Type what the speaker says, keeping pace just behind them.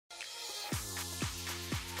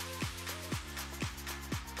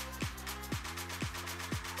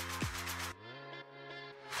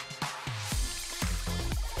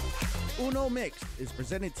Uno Mixed is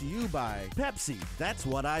presented to you by Pepsi. That's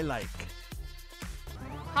what I like.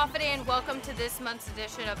 Hafide and welcome to this month's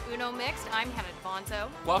edition of Uno Mixed. I'm Hannah Devonto.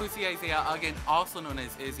 Wahusi Isaiah, again, also known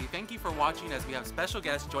as Izzy. Thank you for watching as we have special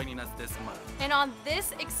guests joining us this month. And on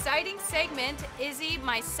this exciting segment, Izzy,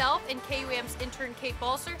 myself, and KUAM's intern Kate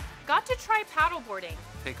Balser got to try paddleboarding.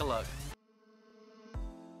 Take a look.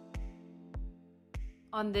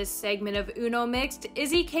 On this segment of Uno Mixed,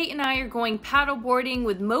 Izzy, Kate, and I are going paddleboarding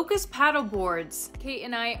with Mocha's paddleboards. Kate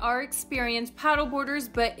and I are experienced paddleboarders,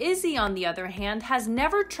 but Izzy, on the other hand, has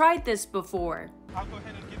never tried this before. I'll go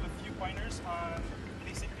ahead and give a few pointers on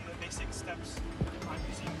basically the basic steps on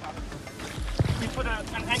using paddleboard. You put an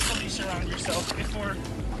ankle leash around yourself before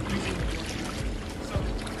using the board. So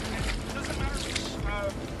it doesn't matter which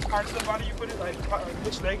parts of the body you put it, like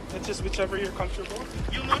which leg, it's just whichever you're comfortable.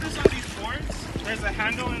 You'll notice on these boards, there's a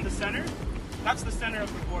handle in the center. That's the center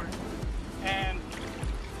of the board. And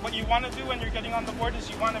what you want to do when you're getting on the board is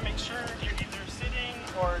you want to make sure you're either sitting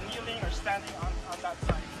or kneeling or standing on that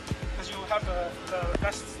side, because you'll have the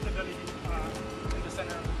best stability in the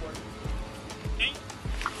center of the board. Okay?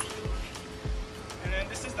 And then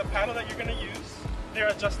this is the paddle that you're going to use. They're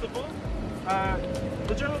adjustable.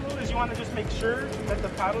 The general rule is you want to just make sure that the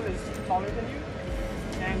paddle is taller than you,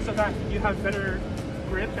 and so that you have better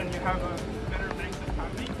grip and you have a better length of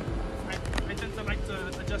paddling. I tend to like to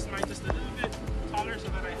adjust mine just a little bit taller so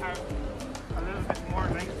that I have a little bit more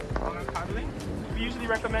length when I'm paddling. We usually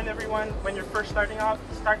recommend everyone, when you're first starting out,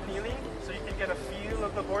 start kneeling so you can get a feel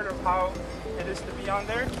of the board of how it is to be on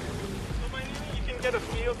there. So by kneeling you can get a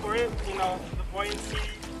feel for it, you know, the buoyancy.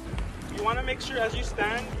 You want to make sure as you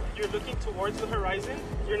stand, you're looking towards the horizon,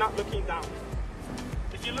 you're not looking down.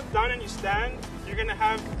 If you look down and you stand, you're going to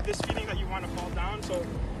have this feeling that you want to fall down, so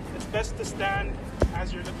it's best to stand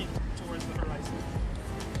as you're looking towards the horizon.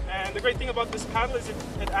 And the great thing about this paddle is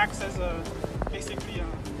it acts as basically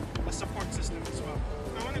a support system as well.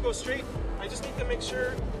 If I want to go straight, I just need to make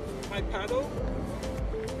sure my paddle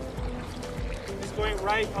is going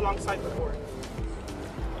right alongside the board.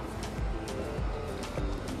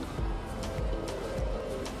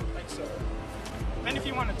 Like so. Then if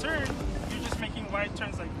you want to turn, you're just making wide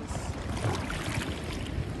turns like this.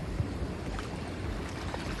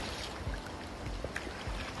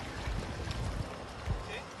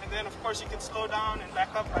 And then of course you can slow down and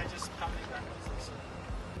back up by just paddling backwards.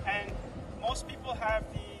 And most people have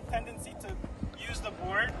the tendency to use the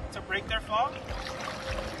board to break their fall.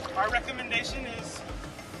 Our recommendation is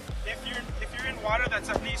if you're in water that's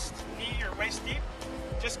at least knee or waist deep,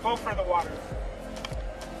 just go for the water.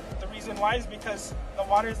 The reason why is because the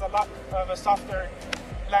water is a lot of a softer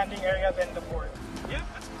landing area than the board. Yeah,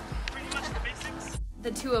 that's pretty much the basics.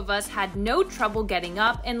 The two of us had no trouble getting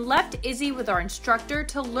up and left Izzy with our instructor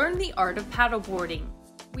to learn the art of paddleboarding.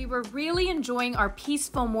 We were really enjoying our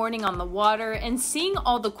peaceful morning on the water and seeing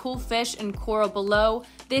all the cool fish and coral below.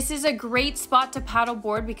 This is a great spot to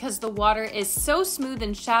paddleboard because the water is so smooth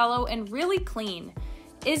and shallow and really clean.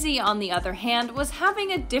 Izzy, on the other hand, was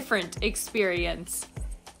having a different experience.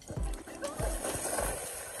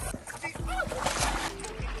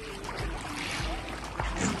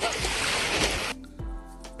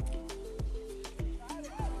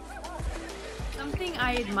 Something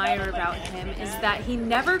I admire about him is that he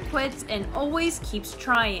never quits and always keeps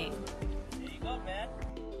trying. There you go, man.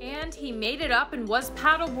 And he made it up and was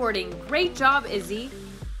paddleboarding. Great job, Izzy.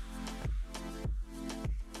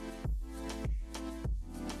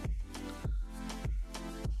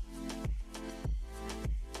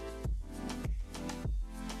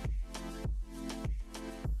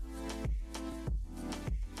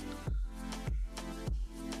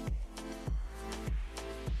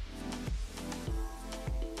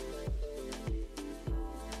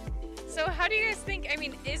 So how do you guys think, I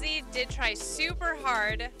mean, Izzy did try super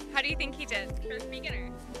hard. How do you think he did for a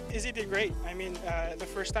beginner? Izzy did great. I mean, the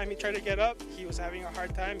first time he tried to get up, he was having a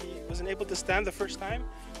hard time. He wasn't able to stand the first time,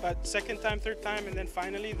 but second time, third time, and then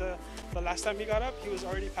finally the last time he got up, he was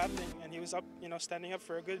already paddling and he was up, you know, standing up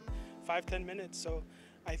for a good 5-10 minutes. So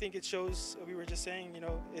I think it shows, we were just saying, you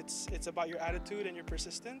know, it's about your attitude and your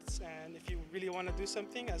persistence, and if you really want to do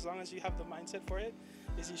something, as long as you have the mindset for it,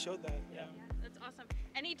 Izzy showed that. Yeah. That's awesome.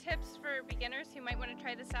 Any tips for beginners who might want to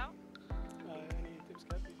try this out? Any tips,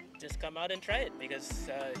 Kev? Just come out and try it, because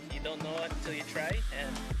you don't know until you try.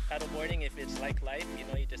 And paddleboarding, if it's like life, you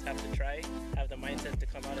know, you just have to try, have the mindset to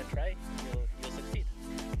come out and try, you'll succeed.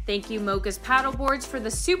 Thank you, Mocha's Paddleboards, for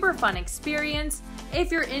the super fun experience.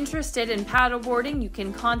 If you're interested in paddleboarding, you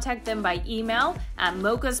can contact them by email at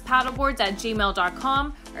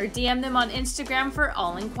mochaspaddleboards@gmail.com or DM them on Instagram for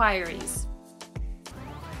all inquiries.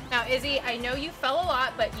 Now, Izzy, I know you fell a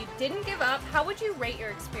lot, but you didn't give up. How would you rate your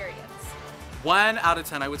experience? 1 out of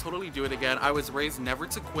 10. I would totally do it again. I was raised never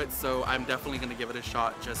to quit, so I'm definitely going to give it a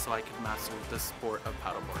shot just so I can master the sport of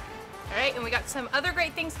paddleboarding. All right, and we got some other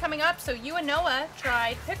great things coming up. So you and Noah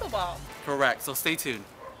tried pickleball. Correct, so stay tuned.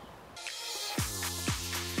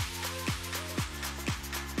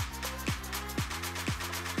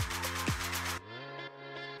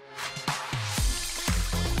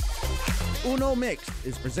 Uno Mixed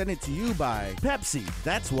is presented to you by Pepsi.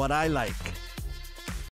 That's what I like.